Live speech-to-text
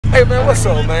Hey man, what's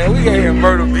up, man? We got here in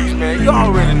Myrtle Beach, man. You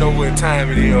already know what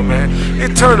time it is, man.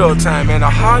 It's turn up time, man. The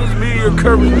hottest media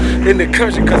coverage in the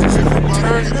country, cause it's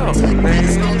turned up, man.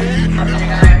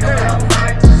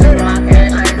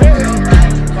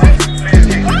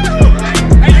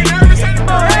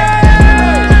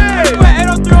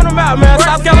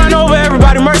 South Carolina over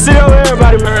everybody, Mercy over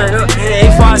everybody, man.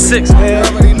 856, man.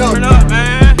 Turn up,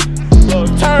 man.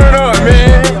 Turn up,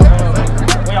 man.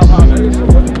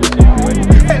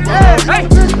 Hey,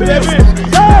 It's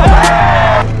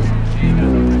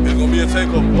gonna be a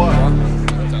takeover.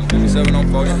 What? 7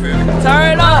 on 40.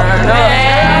 turn up,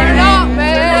 man. Turn up,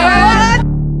 man.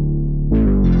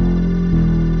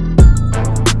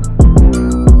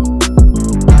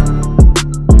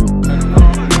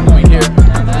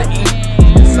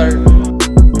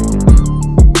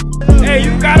 Hey,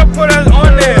 you gotta put us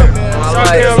on there. South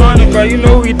Carolina, bro. You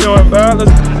know what we doing, bro.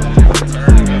 Let's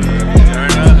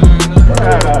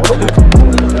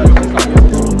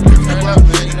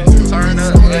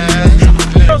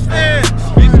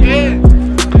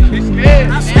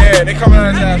They coming out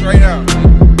of his ass right now.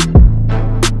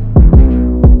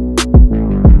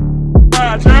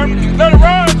 let it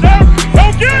run, Jeff.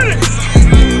 Go get it.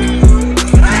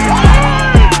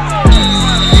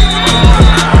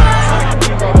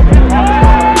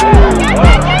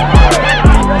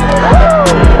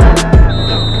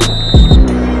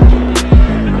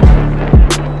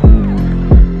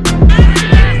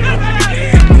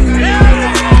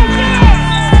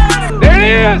 There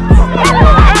it is.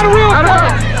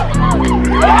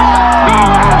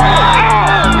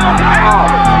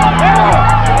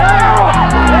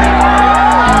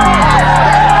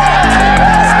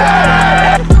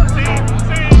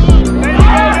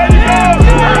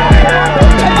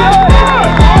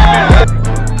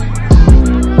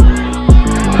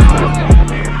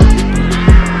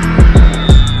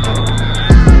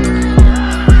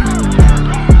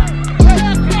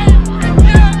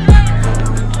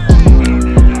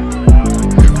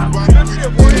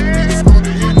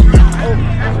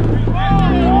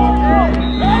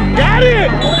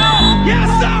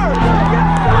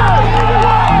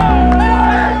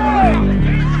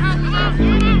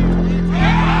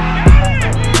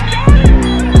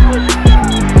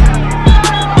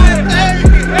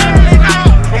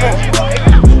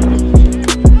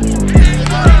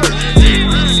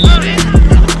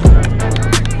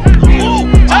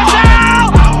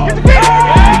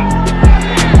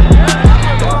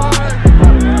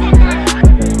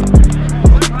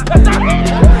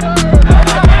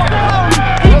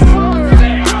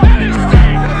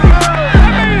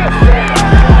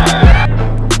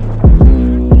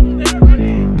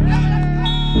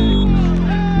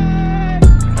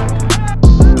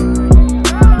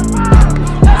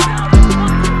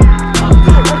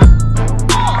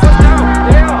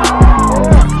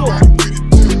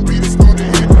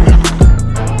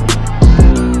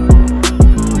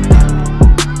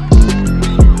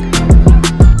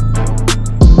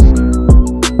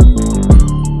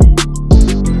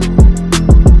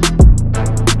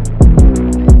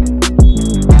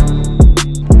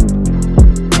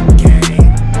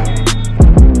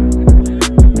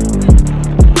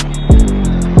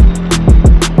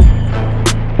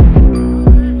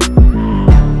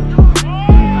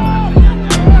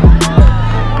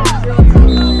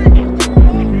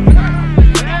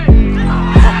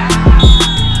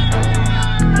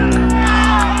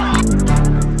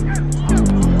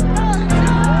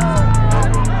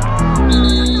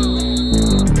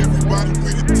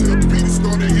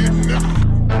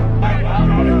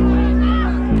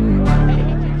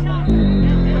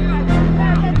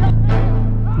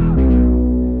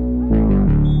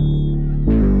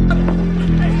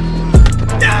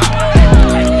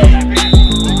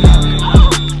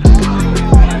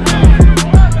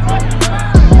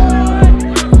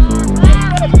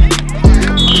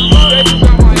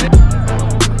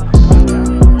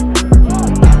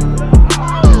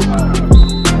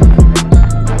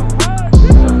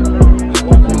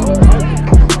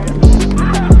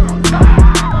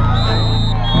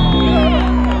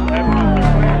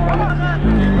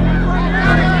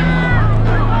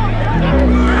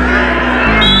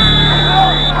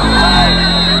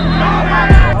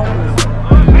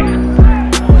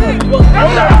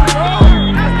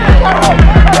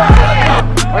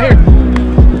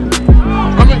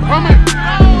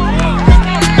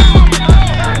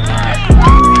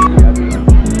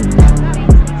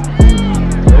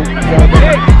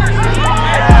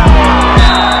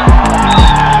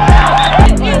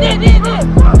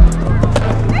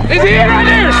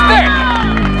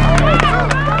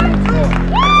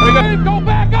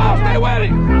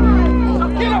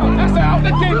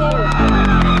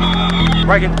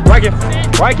 Right in.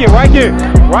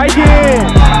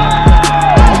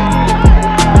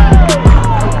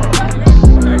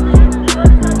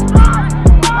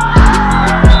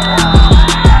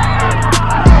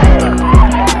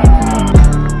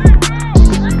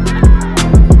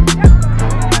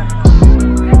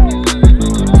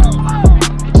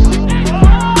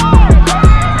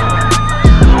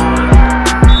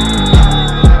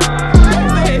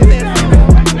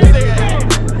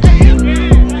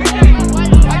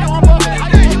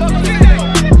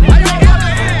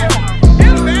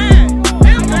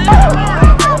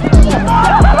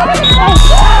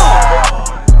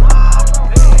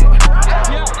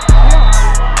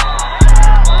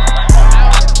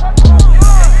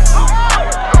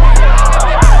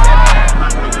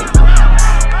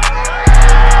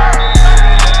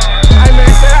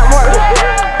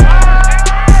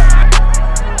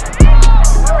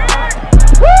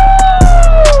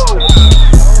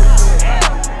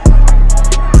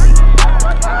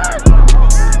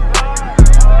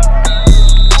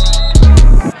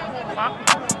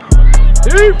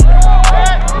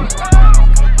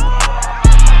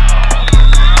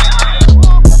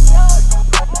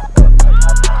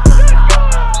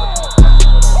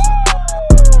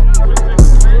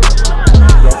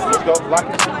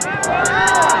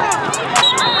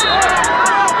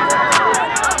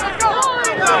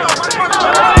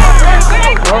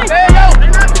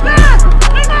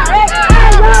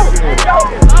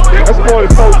 That's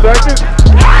 44 seconds.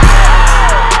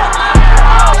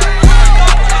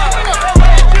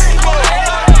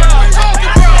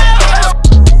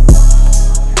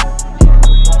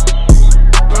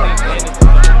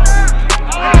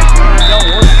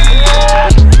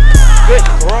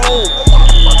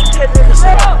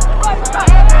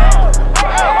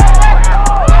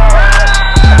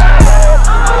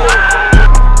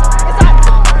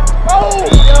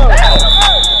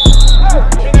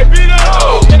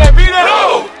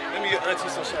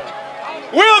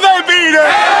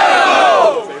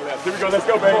 Let's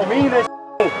go, baby.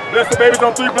 Bless the babies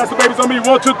on three, bless the babies on me.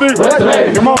 1, 2, 3. Bless the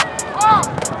babies. Come on.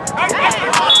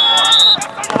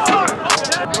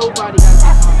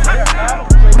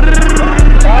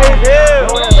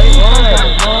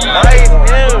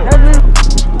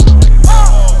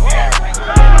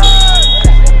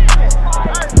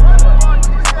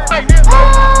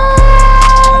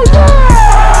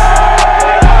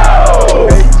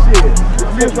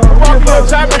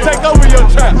 Trap and take over your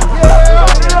trap.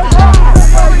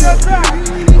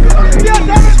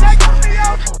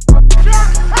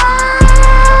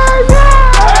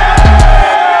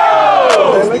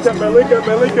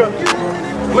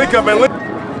 Link up, man.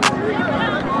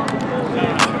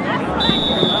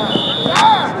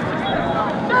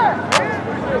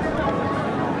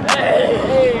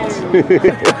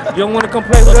 You don't want to come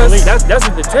play with us? That's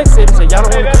what the text said. He said, y'all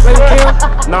don't want to play with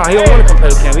Cam? Nah, he don't want to come play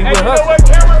with Cam. He with us. You know what,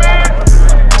 cameraman?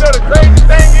 You know the crazy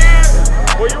thing is,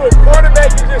 when you a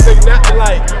quarterback, you just not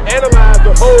like analyze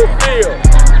the whole field.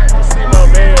 You see my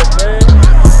man, man.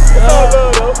 It's all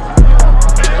love, though.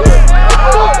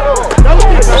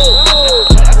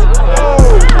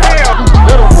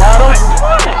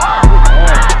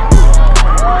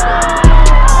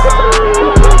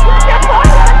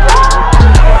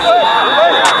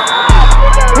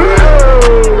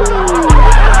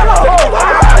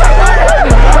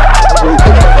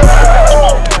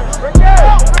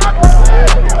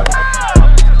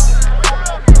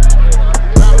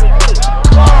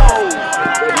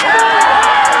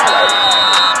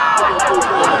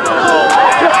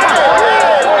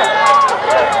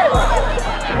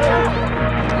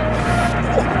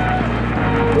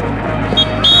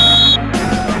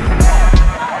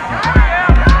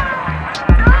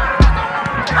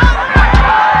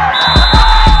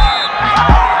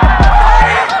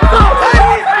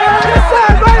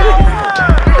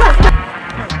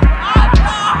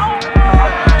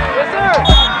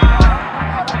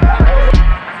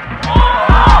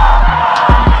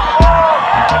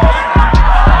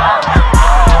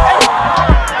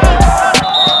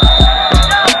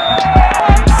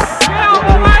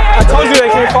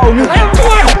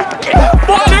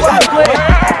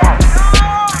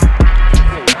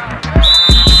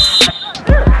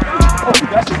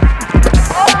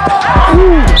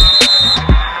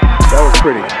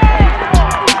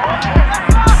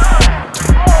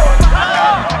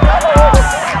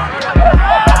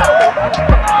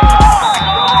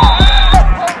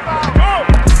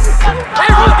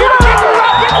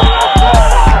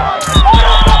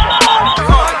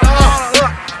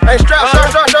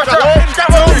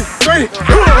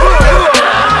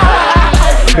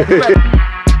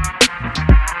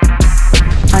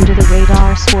 Under the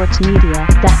Radar Sports Media,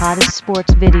 the hottest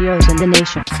sports videos in the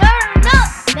nation. Sir.